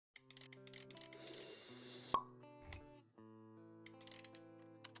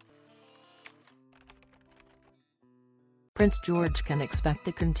Prince George can expect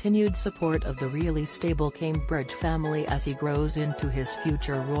the continued support of the really stable Cambridge family as he grows into his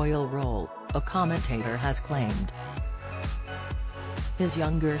future royal role, a commentator has claimed. His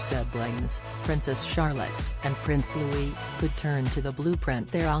younger siblings, Princess Charlotte and Prince Louis, could turn to the blueprint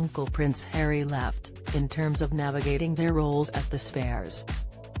their uncle Prince Harry left, in terms of navigating their roles as the spares.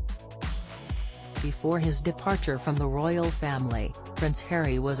 Before his departure from the royal family, Prince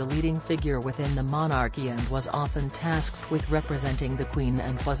Harry was a leading figure within the monarchy and was often tasked with representing the Queen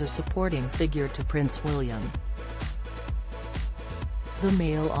and was a supporting figure to Prince William. The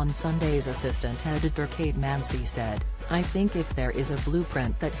Mail on Sunday's assistant editor Kate Mansi said, "I think if there is a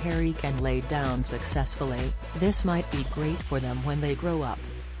blueprint that Harry can lay down successfully, this might be great for them when they grow up.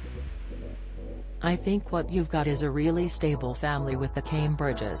 I think what you've got is a really stable family with the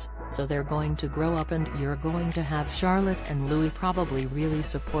Cambridges, so they're going to grow up and you're going to have Charlotte and Louis probably really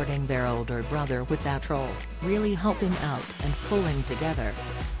supporting their older brother with that role, really helping out and pulling together."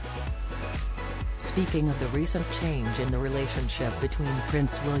 Speaking of the recent change in the relationship between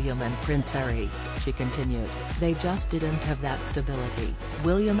Prince William and Prince Harry, she continued, "They just didn't have that stability.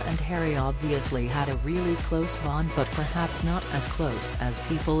 William and Harry obviously had a really close bond, but perhaps not as close as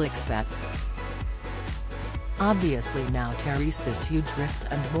people expect. Obviously now Terry's this huge rift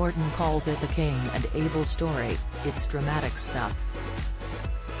and Morton calls it the Cain and Abel story, it's dramatic stuff."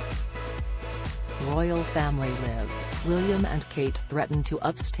 Royal family live. William and Kate threaten to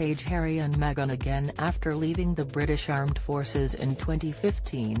upstage Harry and Meghan again after leaving the British Armed Forces in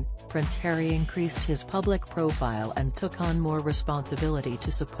 2015. Prince Harry increased his public profile and took on more responsibility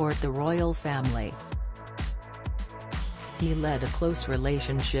to support the royal family. He led a close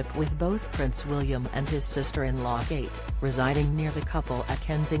relationship with both Prince William and his sister-in-law Kate, residing near the couple at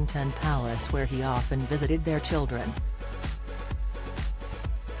Kensington Palace where he often visited their children.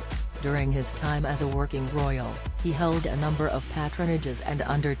 During his time as a working royal, he held a number of patronages and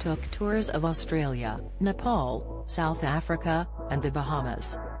undertook tours of Australia, Nepal, South Africa, and the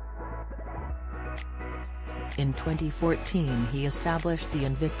Bahamas. In 2014 he established the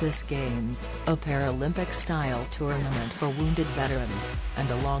Invictus Games, a Paralympic-style tournament for wounded veterans, and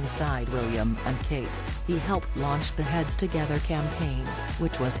alongside William and Kate, he helped launch the Heads Together campaign,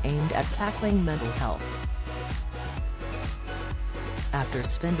 which was aimed at tackling mental health. After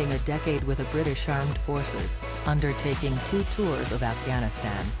spending a decade with the British Armed Forces, undertaking 2 tours of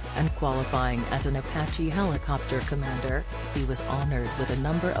Afghanistan, and qualifying as an Apache helicopter commander, he was honored with a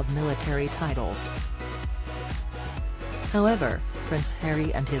number of military titles. However, Prince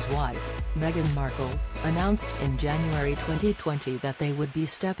Harry and his wife, Meghan Markle, announced in January 2020 that they would be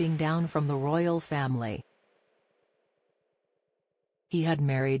stepping down from the royal family. He had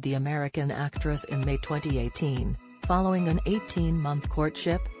married the American actress in May 2018. Following an 18-month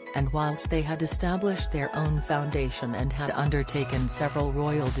courtship, and whilst they had established their own foundation and had undertaken several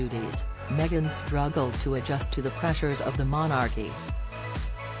royal duties, Meghan struggled to adjust to the pressures of the monarchy.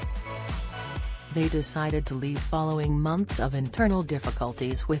 They decided to leave following months of internal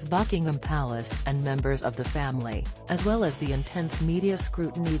difficulties with Buckingham Palace and members of the family, as well as the intense media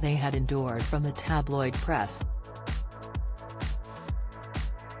scrutiny they had endured from the tabloid press.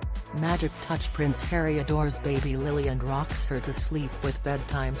 Magic touch. Prince Harry adores baby Lily and rocks her to sleep with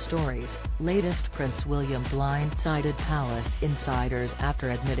bedtime stories. Latest. Prince William blindsided palace insiders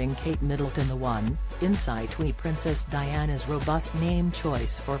after admitting Kate Middleton the one. Insight. Princess Diana's robust name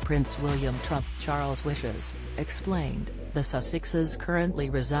choice for Prince William trumped Charles' wishes, explained. The Sussexes currently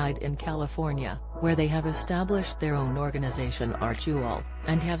reside in California, where they have established their own organization Archewell,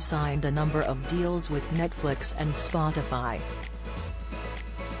 and have signed a number of deals with Netflix and Spotify.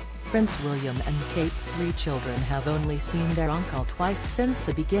 Prince William and Kate's 3 children have only seen their uncle twice since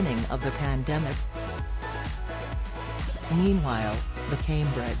the beginning of the pandemic. Meanwhile, the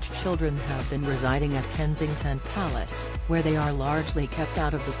Cambridge children have been residing at Kensington Palace, where they are largely kept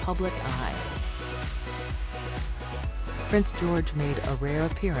out of the public eye. Prince George made a rare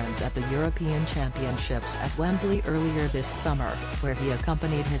appearance at the European Championships at Wembley earlier this summer, where he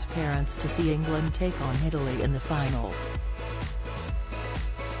accompanied his parents to see England take on Italy in the finals.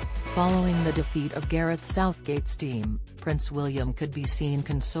 Following the defeat of Gareth Southgate's team, Prince William could be seen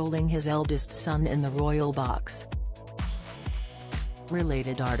consoling his eldest son in the royal box.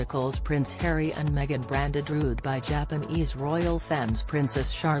 Related articles. Prince Harry and Meghan branded rude by Japanese royal fans.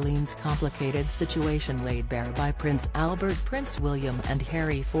 Princess Charlene's complicated situation laid bare by Prince Albert. Prince William and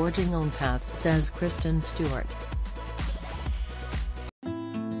Harry forging own paths, says Kristen Stewart.